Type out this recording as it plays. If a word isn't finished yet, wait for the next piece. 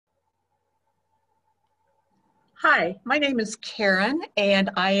Hi, my name is Karen, and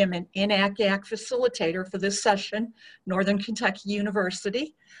I am an InACAC facilitator for this session, Northern Kentucky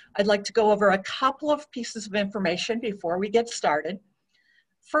University. I'd like to go over a couple of pieces of information before we get started.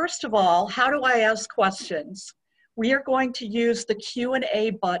 First of all, how do I ask questions? We are going to use the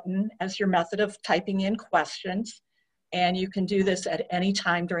Q&A button as your method of typing in questions, and you can do this at any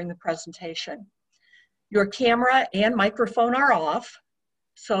time during the presentation. Your camera and microphone are off,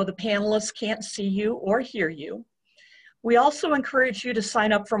 so the panelists can't see you or hear you. We also encourage you to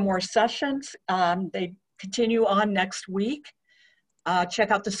sign up for more sessions. They continue on next week. Check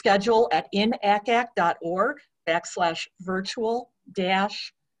out the schedule at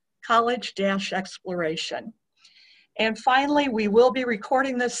inacac.org/virtual-college-exploration. And finally, we will be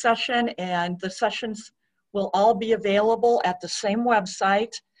recording this session, and the sessions will all be available at the same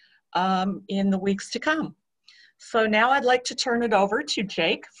website in the weeks to come. So now I'd like to turn it over to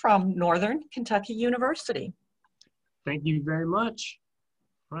Jake from Northern Kentucky University. Thank you very much.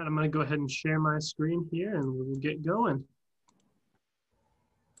 All right, I'm going to go ahead and share my screen here and we'll get going.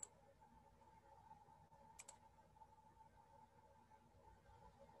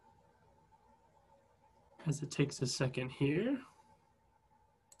 As it takes a second here.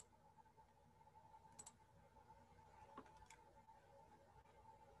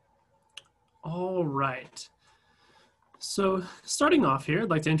 All right. So starting off here,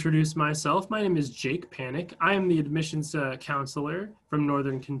 I'd like to introduce myself. My name is Jake Panic. I am the admissions counselor from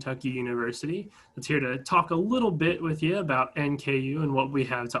Northern Kentucky University that's here to talk a little bit with you about NKU and what we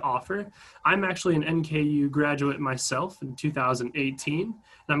have to offer. I'm actually an NKU graduate myself in 2018, and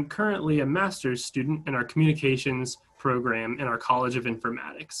I'm currently a master's student in our communications program in our College of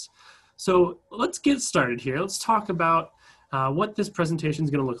Informatics. So let's get started here. Let's talk about what this presentation is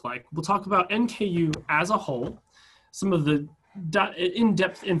going to look like. We'll talk about NKU as a whole, some of the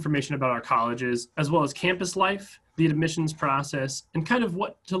in-depth information about our colleges, as well as campus life, the admissions process, and kind of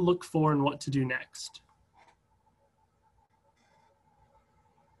what to look for and what to do next.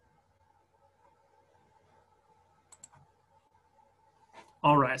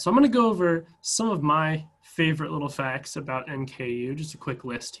 All right, so I'm going to go over some of my favorite little facts about NKU, just a quick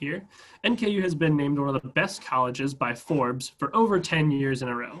list here. NKU has been named one of the best colleges by Forbes for over 10 years in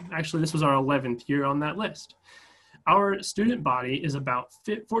a row. Actually, this was our 11th year on that list. Our student body is about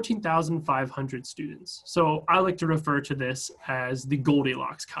 14,500 students. So I like to refer to this as the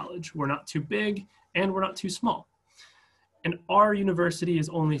Goldilocks College. We're not too big and we're not too small. And our university is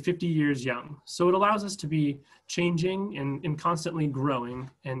only 50 years young. So it allows us to be changing and constantly growing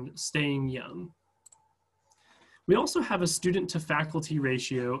and staying young. We also have a student to faculty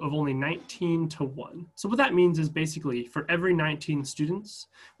ratio of only 19:1. So what that means is basically for every 19 students,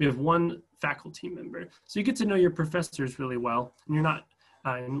 we have one faculty member. So you get to know your professors really well, and you're not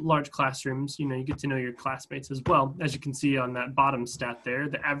in large classrooms, you get to know your classmates as well. As you can see on that bottom stat there,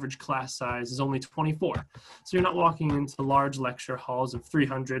 the average class size is only 24. So you're not walking into large lecture halls of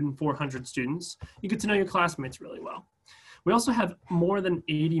 300 and 400 students. You get to know your classmates really well. We also have more than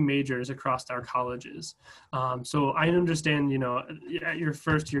 80 majors across our colleges. So I understand, at your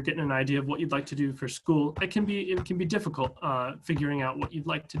first, you're getting an idea of what you'd like to do for school. It can be difficult figuring out what you'd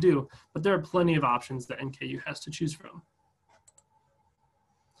like to do, but there are plenty of options that NKU has to choose from.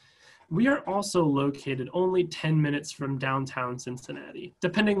 We are also located only 10 minutes from downtown Cincinnati,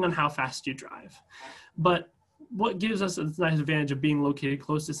 depending on how fast you drive. But what gives us a nice advantage of being located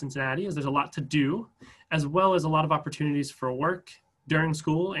close to Cincinnati is there's a lot to do, as well as a lot of opportunities for work during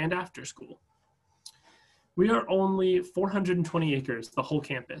school and after school. We are only 420 acres, the whole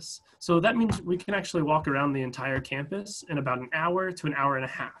campus. So that means we can actually walk around the entire campus in about an hour to an hour and a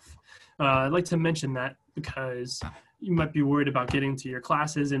half. I'd like to mention that because you might be worried about getting to your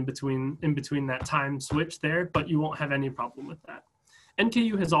classes in between that time switch there, but you won't have any problem with that.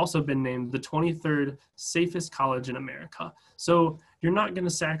 NKU has also been named the 23rd safest college in America. So you're not going to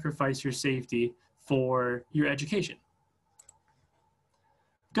sacrifice your safety for your education.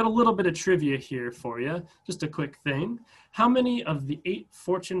 Got a little bit of trivia here for you, just a quick thing. How many of the 8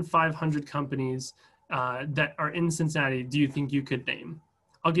 Fortune 500 companies that are in Cincinnati do you think you could name?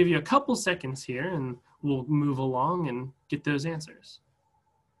 I'll give you a couple seconds here and we'll move along and get those answers.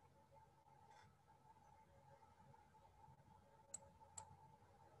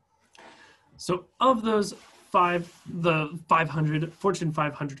 So of those Fortune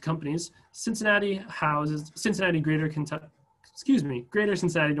 500 companies, Greater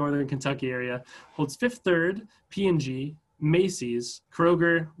Cincinnati, Northern Kentucky area holds Fifth Third, P&G, Macy's,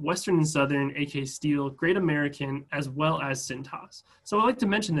 Kroger, Western and Southern, AK Steel, Great American, as well as Cintas. So I like to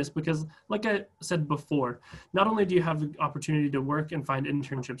mention this because, like I said before, not only do you have the opportunity to work and find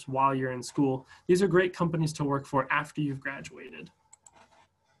internships while you're in school, these are great companies to work for after you've graduated.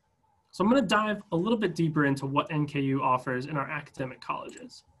 So I'm going to dive a little bit deeper into what NKU offers in our academic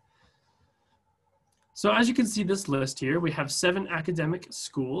colleges. So as you can see this list here, we have 7 academic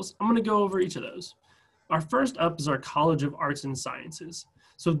schools. I'm going to go over each of those. Our first up is our College of Arts and Sciences.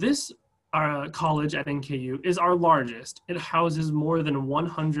 So this college at NKU is our largest. It houses more than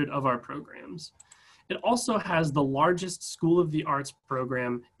 100 of our programs. It also has the largest School of the Arts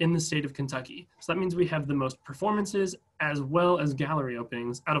program in the state of Kentucky. So that means we have the most performances as well as gallery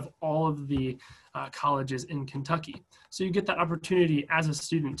openings out of all of the colleges in Kentucky. So you get that opportunity as a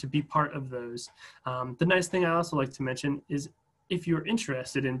student to be part of those. The nice thing I also like to mention is if you're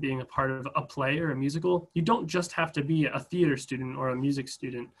interested in being a part of a play or a musical, you don't just have to be a theater student or a music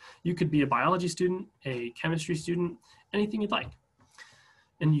student. You could be a biology student, a chemistry student, anything you'd like.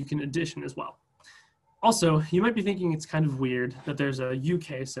 And you can audition as well. Also, you might be thinking it's kind of weird that there's a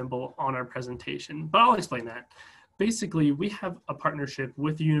UK symbol on our presentation, but I'll explain that. Basically, we have a partnership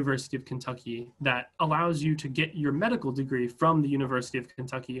with the University of Kentucky that allows you to get your medical degree from the University of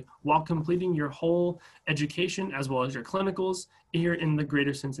Kentucky while completing your whole education as well as your clinicals here in the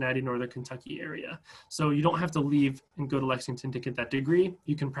greater Cincinnati, Northern Kentucky area. So you don't have to leave and go to Lexington to get that degree.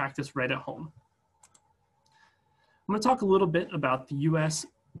 You can practice right at home. I'm going to talk a little bit about the U.S.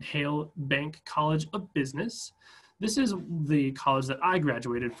 Hale Bank College of Business. This is the college that I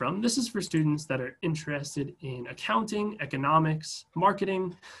graduated from. This is for students that are interested in accounting, economics,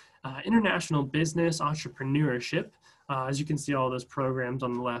 marketing, international business, entrepreneurship. As you can see all those programs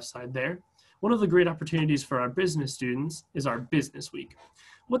on the left side there. One of the great opportunities for our business students is our Business Week.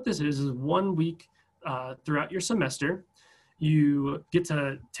 What this is 1 week throughout your semester. You get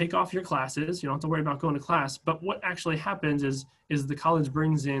to take off your classes. You don't have to worry about going to class. But what actually happens is the college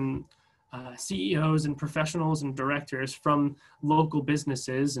brings in CEOs and professionals and directors from local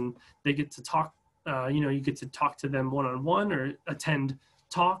businesses, and they get to talk, you get to talk to them one-on-one or attend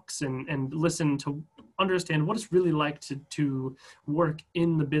talks and listen to understand what it's really like to work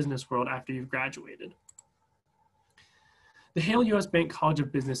in the business world after you've graduated. The Hale U.S. Bank College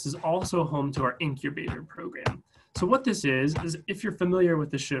of Business is also home to our incubator program. So what this is if you're familiar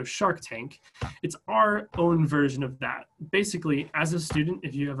with the show Shark Tank, it's our own version of that. Basically, as a student,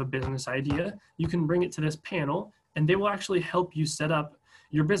 if you have a business idea, you can bring it to this panel and they will actually help you set up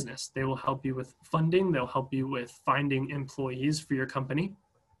your business. They will help you with funding. They'll help you with finding employees for your company.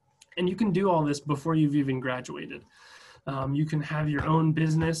 And you can do all this before you've even graduated. You can have your own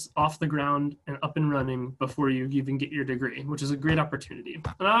business off the ground and up and running before you even get your degree, which is a great opportunity.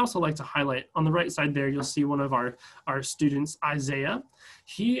 And I also like to highlight on the right side there, you'll see one of our students, Isaiah.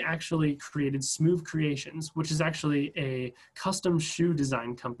 He actually created Smooth Creations, which is actually a custom shoe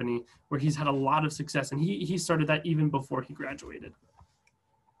design company where he's had a lot of success. And he started that even before he graduated.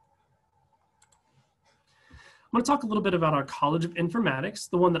 I'm going to talk a little bit about our College of Informatics,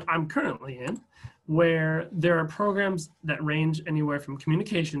 the one that I'm currently in, where there are programs that range anywhere from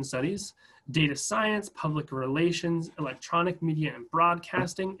communication studies, data science, public relations, electronic media and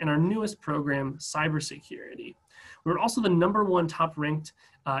broadcasting, and our newest program, cybersecurity. We're also the #1 top ranked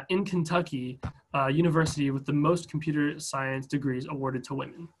in Kentucky university with the most computer science degrees awarded to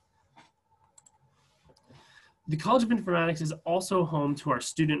women. The College of Informatics is also home to our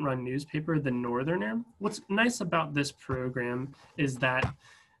student-run newspaper, The Northerner. What's nice about this program is that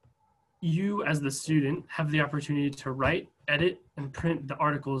you, as the student, have the opportunity to write, edit, and print the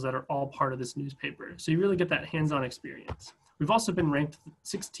articles that are all part of this newspaper. So you really get that hands-on experience. We've also been ranked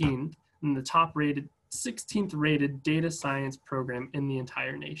 16th in the top-rated, 16th rated data science program in the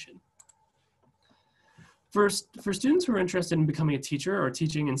entire nation. For students who are interested in becoming a teacher or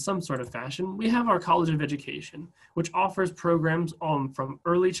teaching in some sort of fashion, we have our College of Education, which offers programs from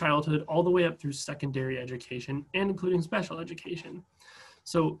early childhood all the way up through secondary education and including special education.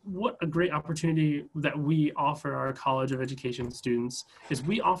 So what a great opportunity that we offer our College of Education students is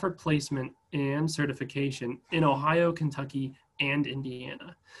we offer placement and certification in Ohio, Kentucky, and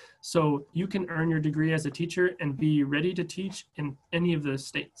Indiana. So you can earn your degree as a teacher and be ready to teach in any of those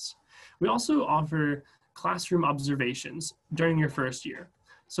states. We also offer classroom observations during your first year.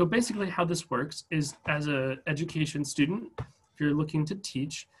 So basically how this works is as an education student, if you're looking to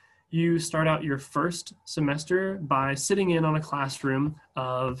teach, you start out your first semester by sitting in on a classroom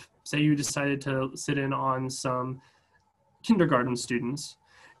of, say you decided to sit in on some kindergarten students.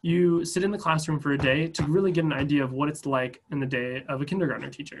 you sit in the classroom for a day to really get an idea of what it's like in the day of a kindergartner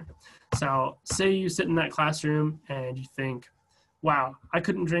teacher. So say you sit in that classroom and you think, wow, I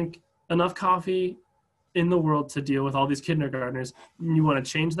couldn't drink enough coffee in the world to deal with all these kindergartners, and you want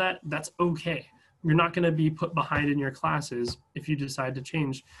to change that, that's okay. You're not going to be put behind in your classes if you decide to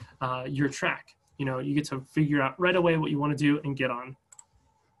change your track. You know, you get to figure out right away what you want to do and get on.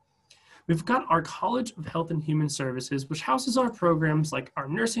 We've got our College of Health and Human Services, which houses our programs like our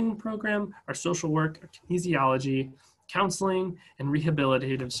nursing program, our social work, our kinesiology, counseling, and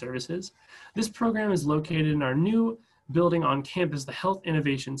rehabilitative services. This program is located in our new building on campus, the Health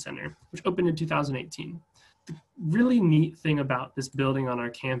Innovation Center, which opened in 2018. The really neat thing about this building on our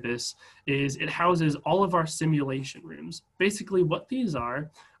campus is it houses all of our simulation rooms. Basically, what these are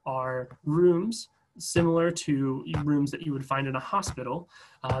rooms similar to rooms that you would find in a hospital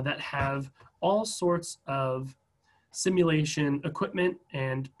that have all sorts of simulation equipment,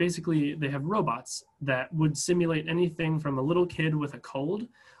 and basically they have robots that would simulate anything from a little kid with a cold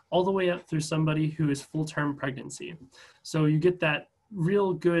all the way up through somebody who is full-term pregnancy. So you get that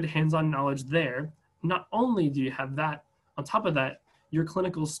real good hands-on knowledge there. Not only do you have that, on top of that, your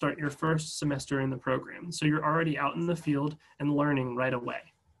clinicals start your first semester in the program. So you're already out in the field and learning right away.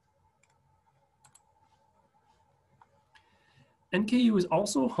 NKU is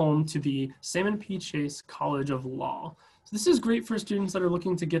also home to the Salmon P. Chase College of Law. So this is great for students that are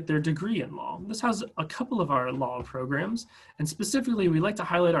looking to get their degree in law. This has a couple of our law programs, and specifically we like to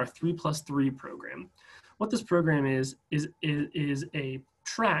highlight our 3+3 program. What this program is a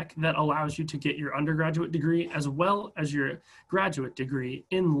track that allows you to get your undergraduate degree as well as your graduate degree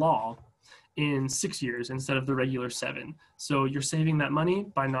in law in 6 years instead of the regular 7. So you're saving that money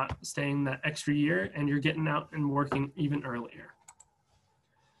by not staying that extra year, and you're getting out and working even earlier.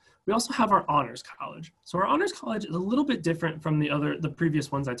 We also have our Honors College. So our Honors College is a little bit different from the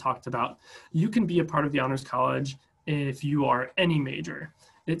previous ones I talked about. You can be a part of the Honors College if you are any major.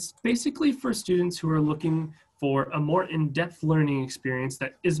 It's basically for students who are looking for a more in-depth learning experience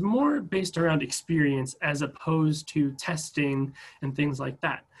that is more based around experience as opposed to testing and things like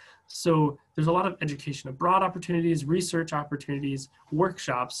that. So there's a lot of education abroad opportunities, research opportunities,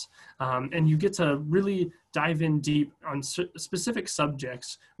 workshops, and you get to really dive in deep on specific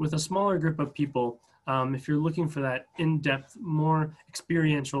subjects with a smaller group of people if you're looking for that in-depth, more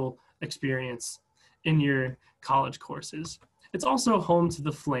experiential experience in your college courses. It's also home to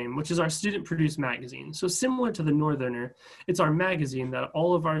The Flame, which is our student-produced magazine. So similar to the Northerner, it's our magazine that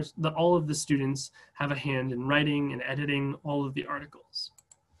all of the students have a hand in writing and editing all of the articles.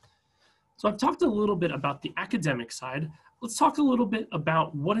 So I've talked a little bit about the academic side. Let's talk a little bit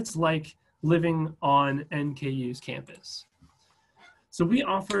about what it's like living on NKU's campus. So we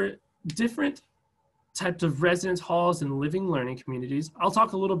offer different types of residence halls and living learning communities. I'll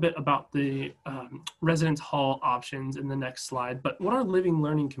talk a little bit about the residence hall options in the next slide, but what our living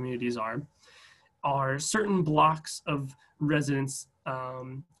learning communities are certain blocks of residence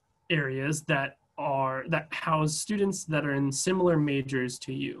areas that house students that are in similar majors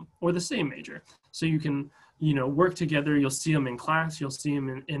to you or the same major. So you can, work together. You'll see them in class. You'll see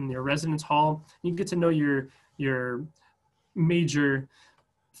them in your residence hall. You get to know your major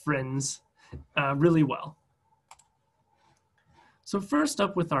friends really well. So first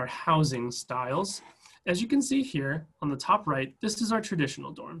up with our housing styles, as you can see here on the top right, this is our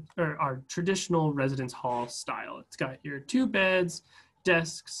traditional dorm, or our traditional residence hall style. It's got your 2 beds,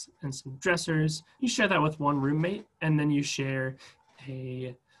 desks, and some dressers. You share that with one roommate, and then you share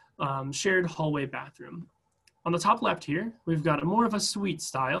a shared hallway bathroom. On the top left here, we've got more of a suite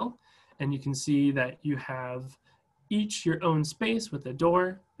style, and you can see that you have each your own space with a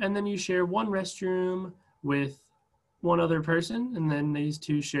door, and then you share one restroom with one other person, and then these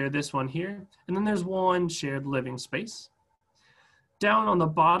two share this one here, and then there's one shared living space. Down on the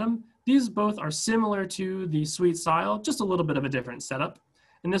bottom, these both are similar to the suite style, just a little bit of a different setup.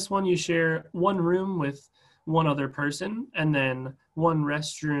 In this one, you share one room with one other person, and then one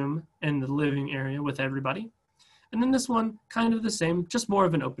restroom in the living area with everybody. And then this one, kind of the same, just more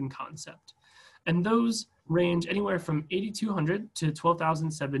of an open concept. And those range anywhere from $8,200 to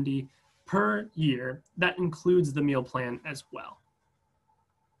 $12,070 per year. That includes the meal plan as well.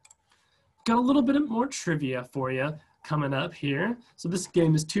 Got a little bit more trivia for you coming up here. So this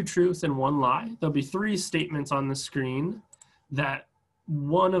game is 2 truths and 1 lie. There'll be 3 statements on the screen that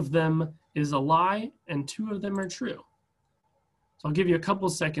one of them is a lie and 2 of them are true. So I'll give you a couple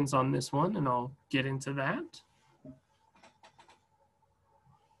seconds on this one and I'll get into that.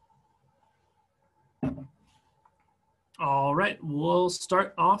 All right, we'll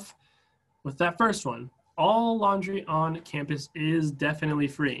start off with that first one. all laundry on campus is definitely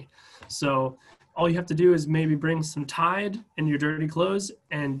free. So all you have to do is maybe bring some Tide and your dirty clothes,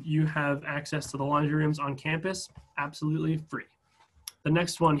 and you have access to the laundry rooms on campus, absolutely free. The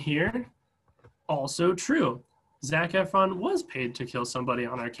next one here, also true. Zac Efron was paid to kill somebody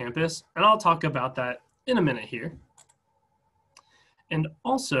on our campus, and I'll talk about that in a minute here. And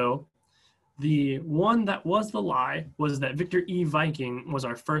also, the one that was the lie was that Victor E. Viking was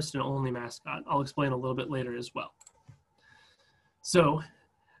our first and only mascot. I'll explain a little bit later as well. So,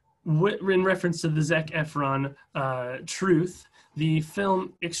 in reference to the Zac Efron truth, the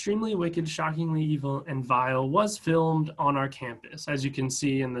film Extremely Wicked, Shockingly Evil, and Vile was filmed on our campus. As you can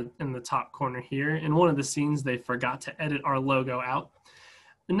see in the top corner here, in one of the scenes, they forgot to edit our logo out.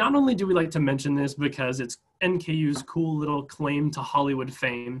 And not only do we like to mention this because it's NKU's cool little claim to Hollywood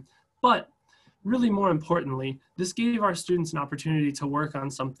fame, but really more importantly, this gave our students an opportunity to work on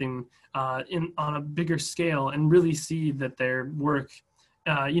something on a bigger scale and really see that their work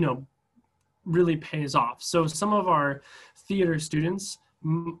really pays off. So some of our theater students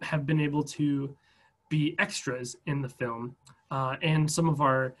have been able to be extras in the film, and some of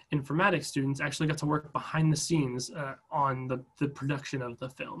our informatics students actually got to work behind the scenes on the production of the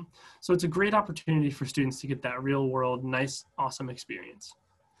film. So it's a great opportunity for students to get that real world, nice, awesome experience.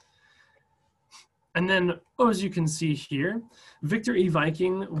 And then, as you can see here, Victor E.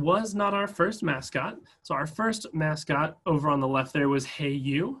 Viking was not our first mascot. So our first mascot over on the left there was Hey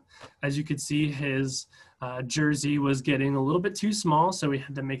You. As you could see, his jersey was getting a little bit too small, so we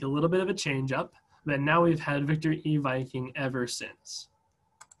had to make a little bit of a change up. But now we've had Victor E. Viking ever since.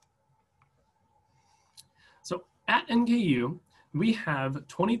 So at NKU, we have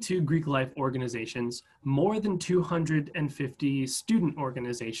 22 Greek life organizations, more than 250 student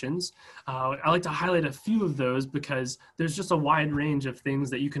organizations. I like to highlight a few of those because there's just a wide range of things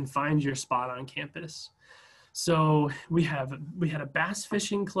that you can find your spot on campus. So we had a bass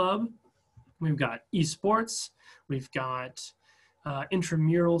fishing club, we've got esports, we've got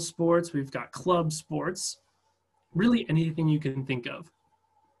intramural sports, we've got club sports, really anything you can think of.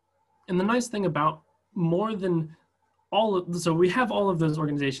 And the nice thing about so we have all of those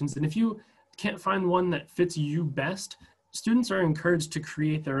organizations, and if you can't find one that fits you best, students are encouraged to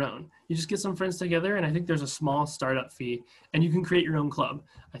create their own. You just get some friends together, and I think there's a small startup fee, and you can create your own club.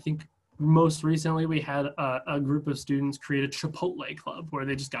 I think most recently we had a group of students create a Chipotle club where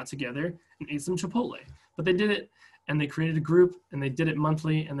they just got together and ate some Chipotle. But they did it, and they created a group, and they did it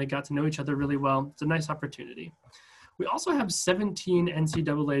monthly, and they got to know each other really well. It's a nice opportunity. We also have 17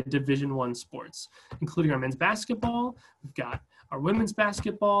 NCAA Division I sports, including our men's basketball. We've got our women's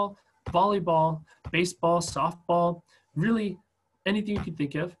basketball, volleyball, baseball, softball, really anything you could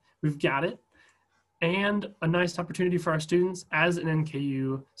think of. We've got it. And a nice opportunity for our students. As an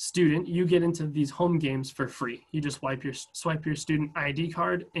NKU student, you get into these home games for free. You just swipe your student ID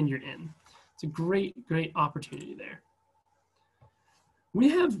card and you're in. It's a great, great opportunity there. We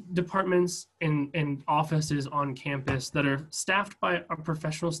have departments and offices on campus that are staffed by our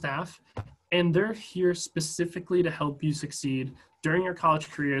professional staff, and they're here specifically to help you succeed during your college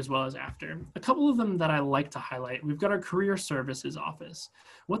career as well as after. A couple of them that I like to highlight, we've got our career services office.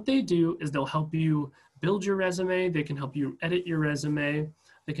 What they do is they'll help you build your resume, they can help you edit your resume,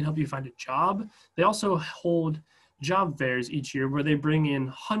 they can help you find a job. They also hold job fairs each year where they bring in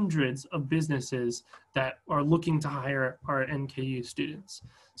hundreds of businesses that are looking to hire our NKU students.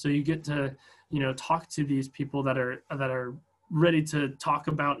 So you get to, talk to these people that are ready to talk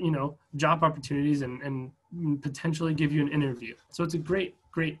about, job opportunities and potentially give you an interview. So it's a great,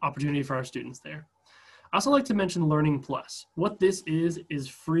 great opportunity for our students there. I also like to mention Learning Plus. What this is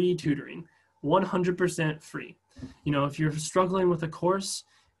free tutoring, 100% free. If you're struggling with a course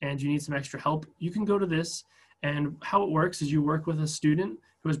and you need some extra help, you can go to this. And how it works is you work with a student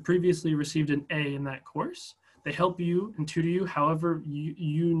who has previously received an A in that course. They help you and tutor you however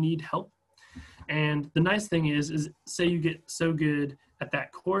you need help. And the nice thing is say you get so good at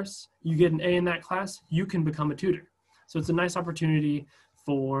that course, you get an A in that class, you can become a tutor. So it's a nice opportunity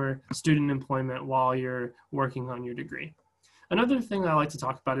for student employment while you're working on your degree. Another thing I like to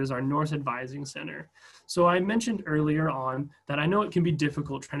talk about is our Norse Advising Center. So I mentioned earlier on that I know it can be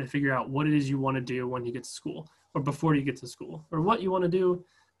difficult trying to figure out what it is you want to do when you get to school or before you get to school or what you want to do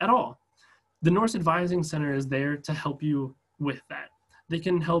at all. The Norse Advising Center is there to help you with that. They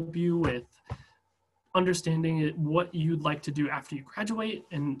can help you with understanding what you'd like to do after you graduate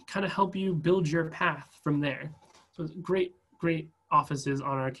and kind of help you build your path from there. So it's great, great offices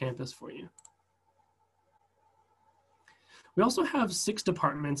on our campus for you. We also have 6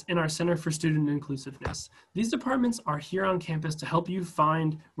 departments in our Center for Student Inclusiveness. These departments are here on campus to help you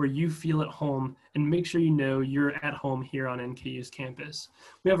find where you feel at home and make sure you know you're at home here on NKU's campus.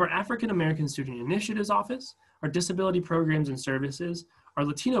 We have our African American Student Initiatives Office, our Disability Programs and Services, our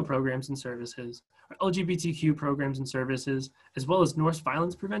Latino Programs and Services, our LGBTQ Programs and Services, as well as Norse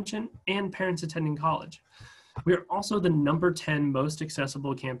Violence Prevention and Parents Attending College. We are also the number 10 most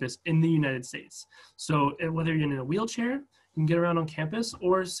accessible campus in the United States. So whether you're in a wheelchair, you can get around on campus,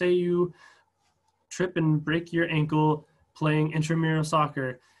 or say you trip and break your ankle playing intramural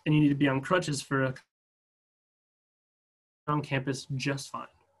soccer and you need to be on crutches for on campus just fine.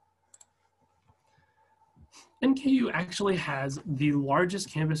 NKU actually has the largest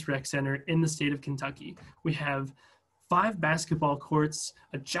campus rec center in the state of Kentucky. We have 5 basketball courts,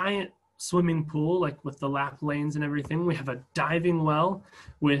 a giant swimming pool, like with the lap lanes and everything. We have a diving well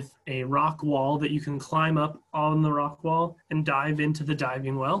with a rock wall that you can climb up on the rock wall and dive into the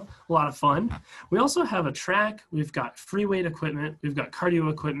diving well. A lot of fun. We also have a track. We've got free weight equipment. We've got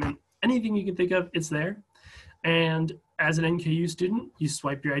cardio equipment. Anything you can think of, it's there. And as an NKU student, you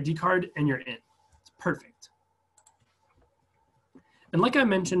swipe your ID card and you're in. It's perfect. And like I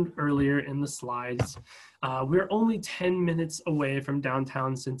mentioned earlier in the slides, we're only 10 minutes away from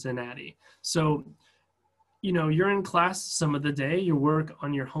downtown Cincinnati. So, you know, you're in class some of the day, you work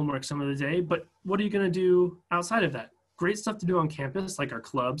on your homework some of the day, but what are you going to do outside of that? Great stuff to do on campus, like our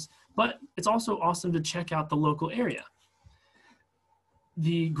clubs, but it's also awesome to check out the local area.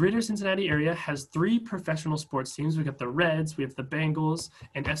 The greater Cincinnati area has 3 professional sports teams. We've got the Reds, we have the Bengals,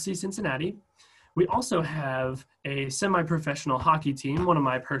 and FC Cincinnati. We also have a semi-professional hockey team, one of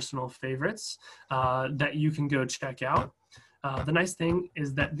my personal favorites, that you can go check out. The nice thing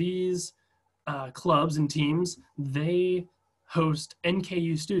is that these clubs and teams, they host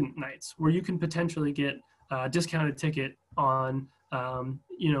NKU student nights where you can potentially get a discounted ticket on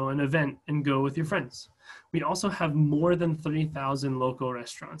you know, an event and go with your friends. We also have more than 3,000 local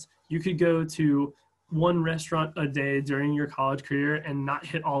restaurants. You could go to 1 restaurant a day during your college career and not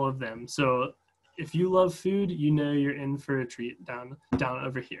hit all of them. So if you love food, you know you're in for a treat down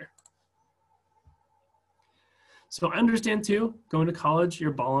over here. So I understand too, going to college,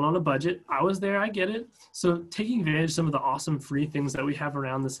 you're balling on a budget. I was there, I get it. So taking advantage of some of the awesome free things that we have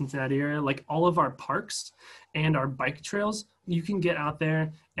around the Cincinnati area, like all of our parks and our bike trails, you can get out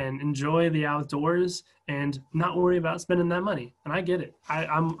there and enjoy the outdoors and not worry about spending that money. And I get it,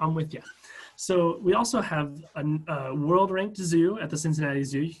 I'm with you. So we also have a world-ranked zoo at the Cincinnati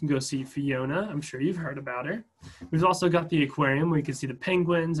Zoo. You can go see Fiona. I'm sure you've heard about her. We've also got the aquarium where you can see the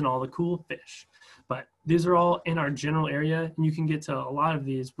penguins and all the cool fish. But these are all in our general area, and you can get to a lot of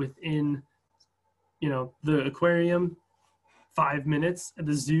these within, you know, the aquarium, 5 minutes, at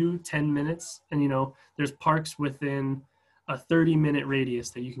the zoo, 10 minutes, and, you know, there's parks within a 30-minute radius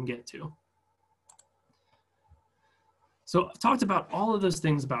that you can get to. So I've talked about all of those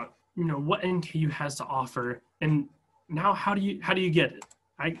things about, you know, what NKU has to offer, and now how do you get it?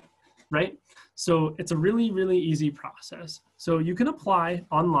 Right? So it's a really, really easy process. So you can apply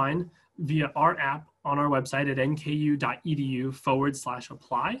online via our app on our website at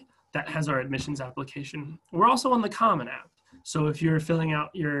nku.edu/apply. That has our admissions application. We're also on the Common app. So if you're filling out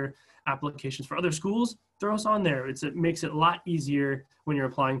your applications for other schools, throw us on there. It makes it a lot easier when you're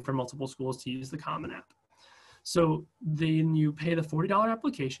applying for multiple schools to use the Common app. So then you pay the $40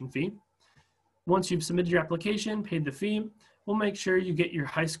 application fee. Once you've submitted your application, paid the fee, we'll make sure you get your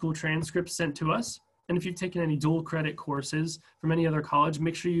high school transcripts sent to us. And if you've taken any dual credit courses from any other college,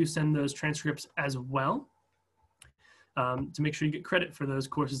 make sure you send those transcripts as well to make sure you get credit for those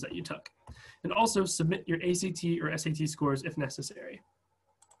courses that you took. And also submit your ACT or SAT scores if necessary.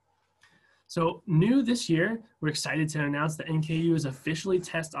 So new this year, we're excited to announce that NKU is officially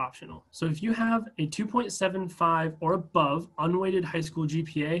test optional. So if you have a 2.75 or above unweighted high school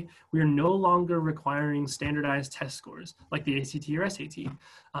GPA, we are no longer requiring standardized test scores like the ACT or SAT.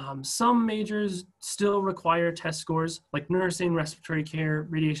 Some majors still require test scores like nursing, respiratory care,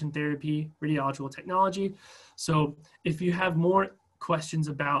 radiation therapy, radiological technology. So if you have more questions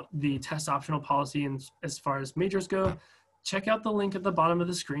about the test optional policy and as far as majors go, check out the link at the bottom of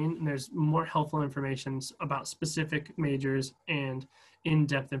the screen, and there's more helpful information about specific majors and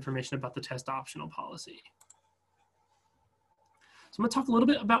in-depth information about the test optional policy. So I'm going to talk a little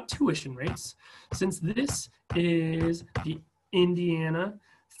bit about tuition rates. Since this is the Indiana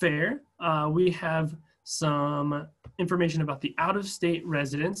Fair, we have some information about the out-of-state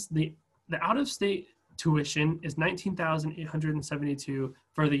residents. The out-of-state tuition is $19,872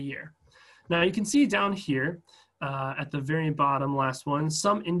 for the year. Now you can see down here, at the very bottom, last one,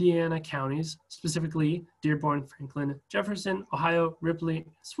 some Indiana counties, specifically Dearborn, Franklin, Jefferson, Ohio, Ripley,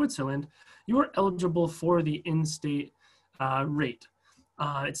 Switzerland, you are eligible for the in-state rate.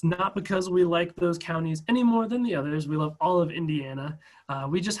 It's not because we like those counties any more than the others. We love all of Indiana.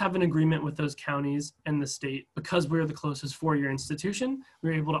 We just have an agreement with those counties and the state because we're the closest four-year institution.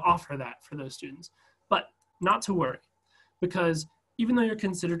 We're able to offer that for those students. But not to worry, because even though you're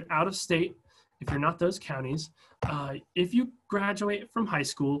considered out of state, if you're not those counties, if you graduate from high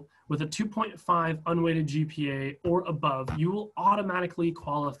school with a 2.5 unweighted GPA or above, you will automatically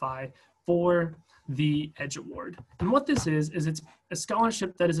qualify for the EDGE Award. And what this is it's a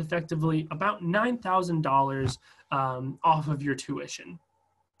scholarship that is effectively about $9,000 off of your tuition.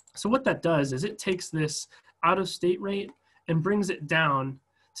 So what that does is it takes this out-of-state rate and brings it down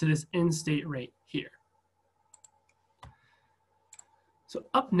to this in-state rate here. So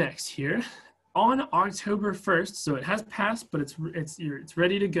up next here, on October 1st, so it has passed, but it's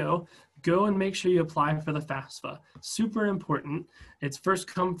ready to go. Go and make sure you apply for the FAFSA. Super important. It's first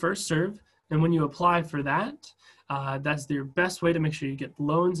come, first serve. And when you apply for that, that's your best way to make sure you get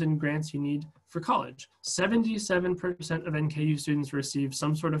loans and grants you need for college. 77% of NKU students receive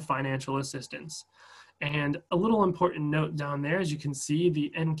some sort of financial assistance. And a little important note down there, as you can see,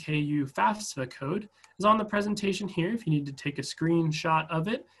 the NKU FAFSA code is on the presentation here if you need to take a screenshot of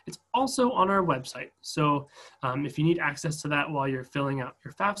it. It's also on our website. So if you need access to that while you're filling out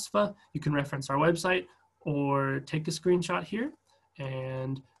your FAFSA, you can reference our website or take a screenshot here,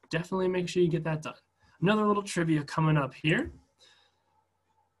 and definitely make sure you get that done. Another little trivia coming up here.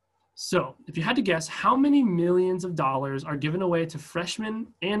 So if you had to guess, how many millions of dollars are given away to freshmen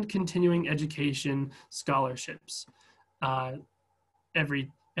and continuing education scholarships every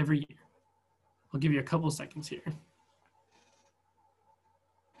year? I'll give you a couple seconds here.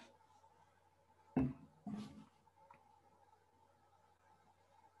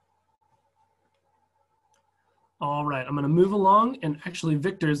 All right, I'm going to move along, and actually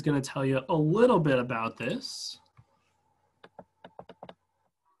Victor is going to tell you a little bit about this.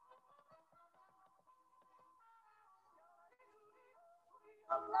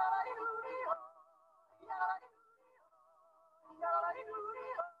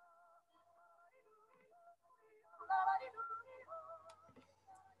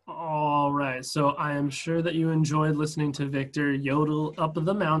 All right, so I am sure that you enjoyed listening to Victor yodel up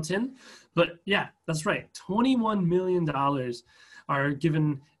the mountain, but yeah, that's right. $21 million are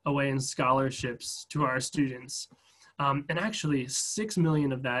given away in scholarships to our students. And actually 6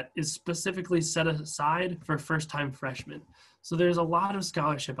 million of that is specifically set aside for first-time freshmen. So there's a lot of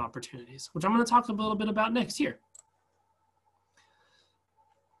scholarship opportunities, which I'm going to talk a little bit about next year.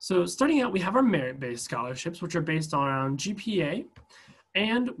 So starting out, we have our merit-based scholarships, which are based on GPA.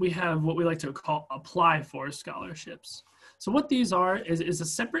 And we have what we like to call apply for scholarships. So what these are is a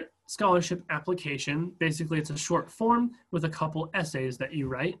separate scholarship application. Basically, it's a short form with a couple essays that you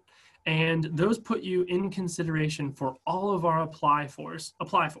write. And those put you in consideration for all of our apply for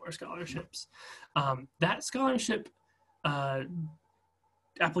scholarships. That scholarship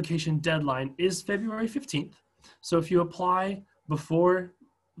application deadline is February 15th. So if you apply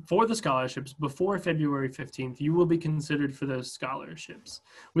for the scholarships before February 15th, you will be considered for those scholarships.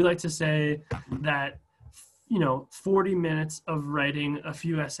 We like to say that, 40 minutes of writing a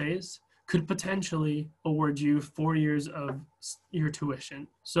few essays could potentially award you 4 years of your tuition.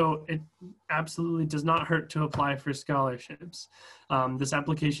 So it absolutely does not hurt to apply for scholarships. This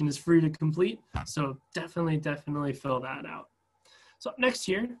application is free to complete, so definitely fill that out. So next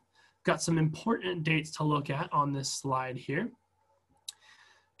year, got some important dates to look at on this slide here.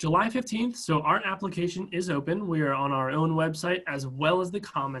 July 15th, so our application is open. We are on our own website as well as the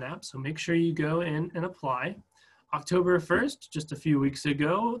Common App, so make sure you go in and apply. October 1st, just a few weeks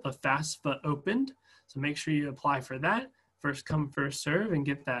ago, the FAFSA opened, so make sure you apply for that. First come, first serve, and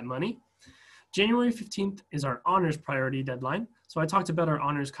get that money. January 15th is our honors priority deadline. So I talked about our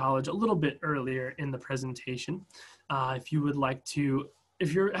honors college a little bit earlier in the presentation. If you would like to,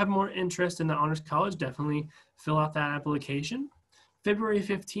 if you have more interest in the honors college, definitely fill out that application. February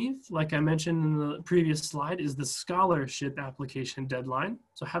 15th, like I mentioned in the previous slide, is the scholarship application deadline.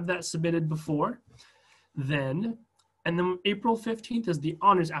 So have that submitted before then. And then April 15th is the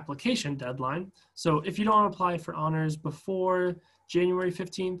honors application deadline. So if you don't apply for honors before January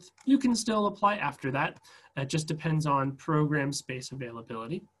 15th, you can still apply after that. It just depends on program space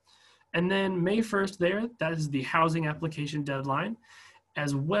availability. And then May 1st that is the housing application deadline,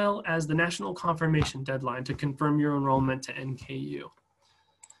 as well as the national confirmation deadline to confirm your enrollment to NKU.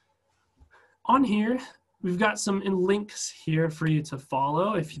 On here, we've got some links here for you to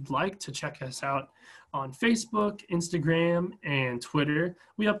follow if you'd like to check us out on Facebook, Instagram, and Twitter.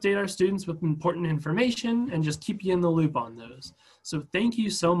 We update our students with important information and just keep you in the loop on those. So thank you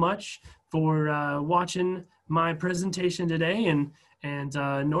so much for watching my presentation today, and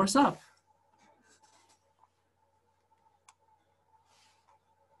Norse up.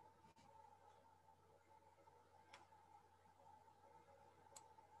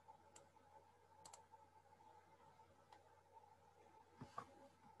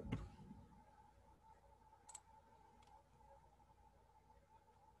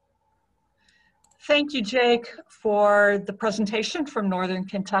 Thank you, Jake, for the presentation from Northern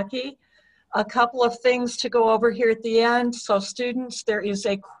Kentucky. A couple of things to go over here at the end. So students, there is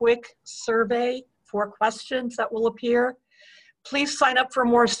a quick survey for questions that will appear. Please sign up for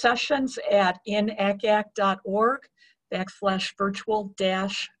more sessions at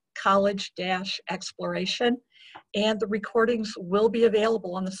inacac.org/virtual-college-exploration, and the recordings will be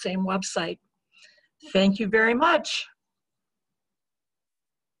available on the same website. Thank you very much.